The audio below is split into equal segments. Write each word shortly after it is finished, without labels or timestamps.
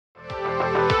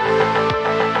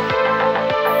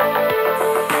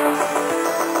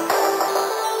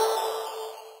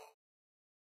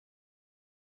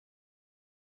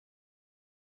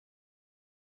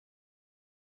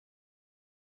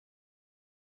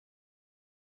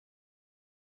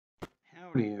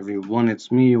Howdy everyone, it's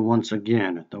me once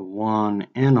again, the one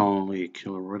and only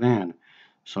Killer Rodan.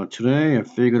 So today I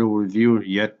figured to review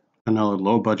yet another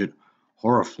low budget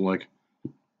horror flick,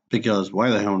 because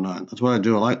why the hell not? That's what I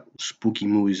do, I like spooky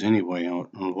movies anyway, or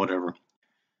whatever.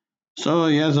 So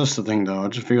yeah, that's the thing though, I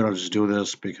just figured I'd just do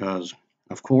this because,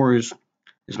 of course,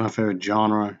 it's my favorite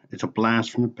genre, it's a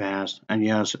blast from the past, and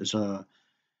yes, it's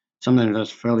something that's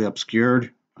fairly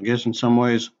obscured, I guess in some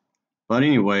ways. But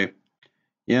anyway,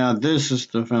 yeah, this is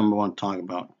the film I want to talk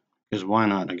about. Because why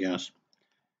not, I guess.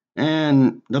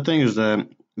 And the thing is that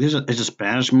this is a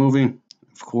Spanish movie,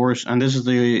 of course, and this is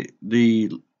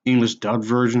the English dubbed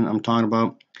version I'm talking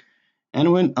about. And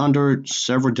it went under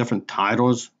several different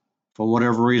titles for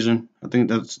whatever reason. I think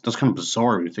that's kind of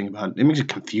bizarre if you think about it. It makes it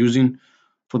confusing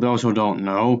for those who don't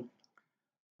know.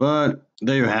 But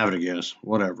there you have it, I guess.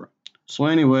 Whatever. So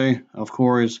anyway, of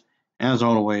course, as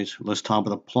always, let's talk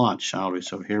about the plot, shall we?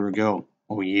 So here we go.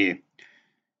 Oh yeah.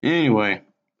 Anyway,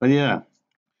 but yeah,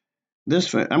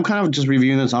 I'm kind of just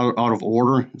reviewing this out of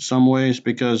order in some ways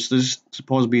because this is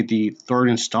supposed to be the third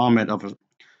installment of a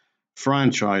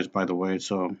franchise, by the way.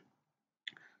 So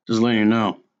just letting you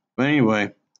know. But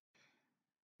anyway,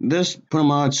 this pretty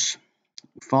much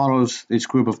follows this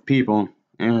group of people,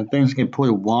 and things get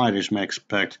pretty wild as you may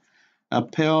expect. A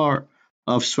pair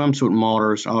of swimsuit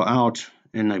models are out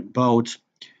in a boat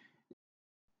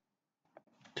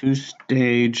to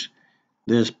stage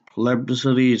this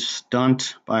publicity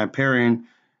stunt by appearing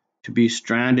to be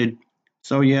stranded.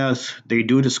 So yes, they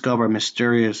do discover a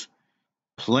mysterious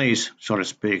place, so to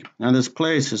speak. Now this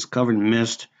place is covered in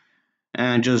mist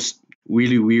and just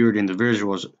really weird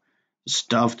individuals,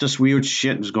 stuff, just weird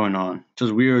shit is going on,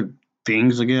 just weird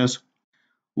things, I guess.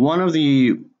 One of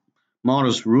the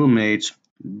model's roommates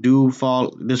do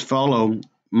fall this fellow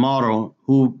model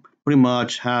who pretty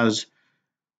much,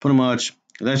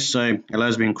 let's say, a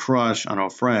lesbian crush on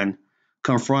her friend,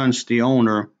 confronts the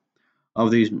owner of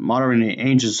the modeling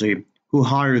agency who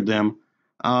hired them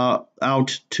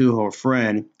out to her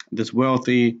friend, this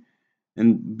wealthy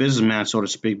and businessman, so to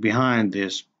speak, behind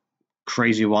this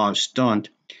crazy wild stunt.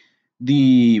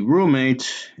 The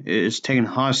roommate is taken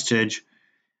hostage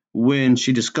when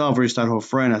she discovers that her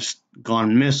friend has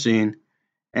gone missing.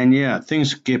 And yeah,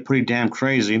 things get pretty damn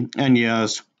crazy. And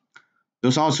yes,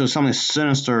 there's also something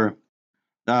sinister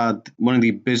that one of the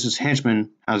business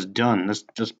henchmen has done. Let's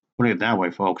just put it that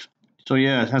way, folks. So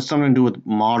yeah, it has something to do with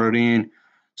modeling,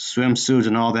 swimsuits,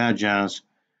 and all that jazz.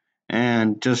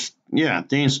 And just yeah,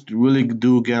 things really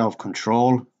do get out of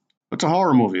control. It's a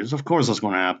horror movie. Of course, that's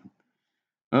going to happen.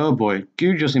 Oh boy, can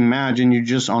you just imagine you're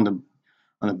just on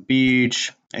the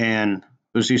beach and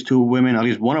there's these two women. At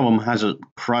least one of them has a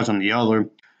crush on the other,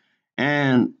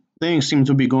 and things seem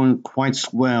to be going quite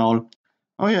swell.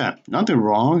 Oh yeah, nothing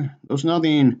wrong. There's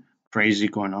nothing crazy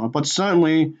going on, but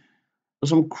suddenly there's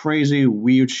some crazy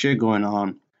weird shit going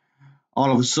on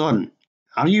all of a sudden.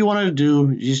 All you want to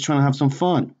do is just trying to have some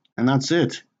fun, and that's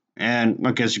it. And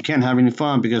I guess you can't have any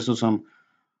fun because there's some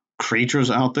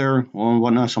creatures out there or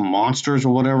whatnot, some monsters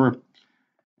or whatever,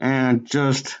 and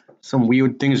just some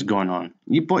weird things going on.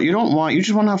 But you don't want, you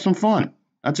just want to have some fun.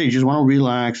 That's it. You just want to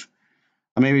relax,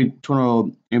 or maybe try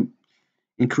to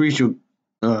increase your,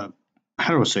 uh,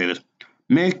 how do I say this?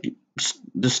 Make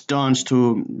the stunts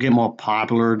to get more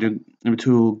popular,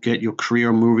 to get your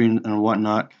career moving and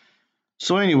whatnot.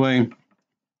 So anyway,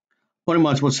 pretty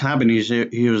much what's happening here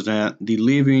is that the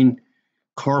living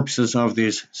corpses of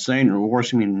these Saint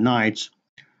worshipping knights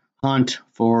hunt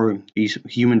for these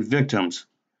human victims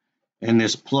in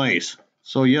this place.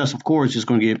 So yes, of course, it's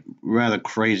going to get rather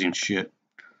crazy and shit.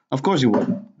 Of course it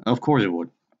would. Of course it would.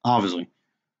 Obviously.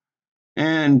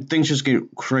 And things just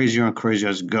get crazier and crazier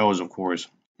as it goes, of course.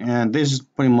 And this is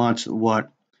pretty much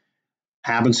what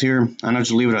happens here. And I'll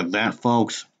just leave it at that,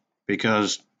 folks,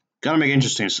 because gotta make it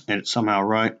interesting somehow,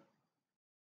 right?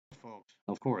 Folks,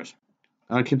 of course.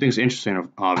 Gotta keep things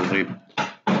interesting, obviously.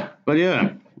 But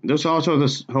yeah, there's also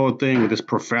this whole thing with this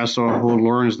professor who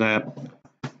learns that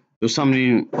there's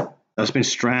something that's been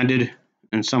stranded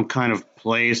in some kind of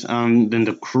place, and then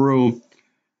the crew.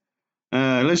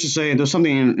 Let's just say there's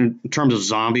something in terms of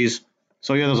zombies.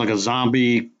 So yeah, there's like a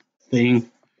zombie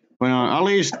thing going on. At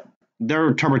least their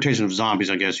interpretation of zombies,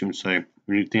 I guess you would say,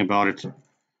 when you think about it.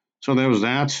 So there was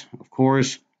that, of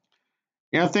course.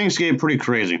 Yeah, things get pretty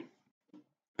crazy,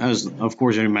 as of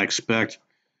course you might expect.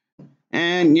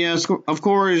 And yes, of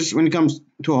course, when it comes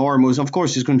to horror movies, of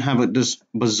course it's going to have this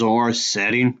bizarre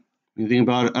setting. When you think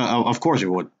about it, of course it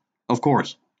would. Of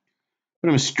course. But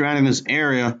I'm stranded in this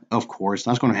area, of course,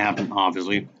 that's going to happen,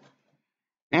 obviously.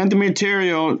 And the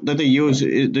material that they use,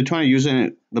 they're trying to use in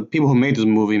it, the people who made this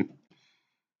movie,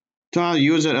 trying to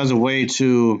use it as a way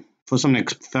to for something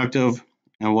effective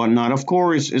and whatnot. Of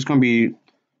course, it's going to be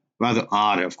rather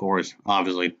odd. Of course,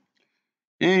 obviously.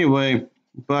 Anyway,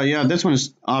 but yeah, this one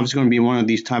is obviously going to be one of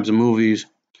these types of movies.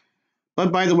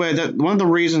 But by the way, that one of the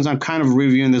reasons I'm kind of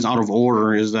reviewing this out of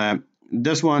order is that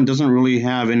this one doesn't really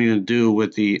have anything to do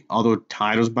with the other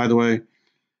titles. By the way,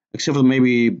 except for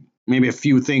maybe a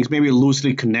few things, maybe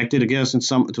loosely connected. I guess in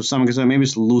some to some extent, maybe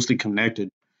it's loosely connected.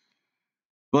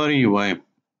 But anyway,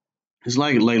 it's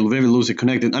like very loosely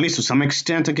connected, at least to some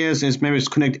extent. I guess it's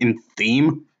connected in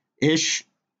theme ish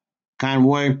kind of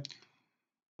way.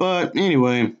 But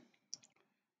anyway,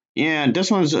 yeah,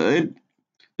 this one's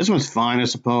fine, I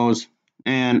suppose.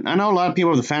 And I know a lot of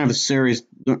people are the fan of the series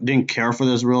didn't care for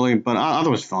this really, but I thought it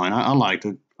was fine. I liked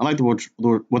it. I liked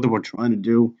what they were trying to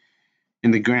do in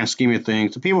the grand scheme of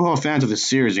things. The people who are fans of the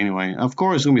series, anyway. Of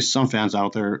course, there's gonna be some fans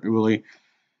out there, really.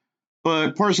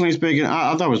 But personally speaking,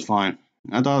 I thought it was fine.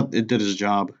 I thought it did its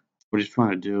job, what it's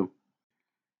trying to do.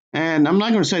 And I'm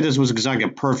not gonna say this was exactly a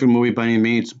perfect movie by any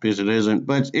means, because it isn't.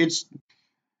 But it's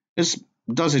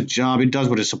does its job. It does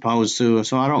what it's supposed to.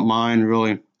 So I don't mind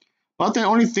really. But the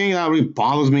only thing that really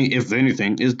bothers me, if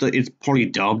anything, is that it's poorly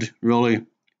dubbed, really.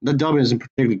 The dub isn't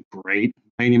particularly great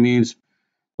by any means.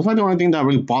 That's like the only thing that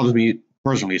really bothers me,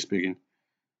 personally speaking.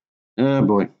 Oh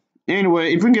boy.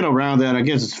 Anyway, if we can get around that, I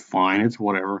guess it's fine. It's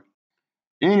whatever.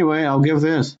 Anyway, I'll give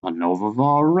this an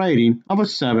overall rating of a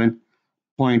 7.010.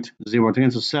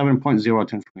 So 7.010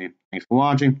 for me. Thanks for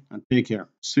watching, and take care.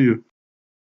 See you.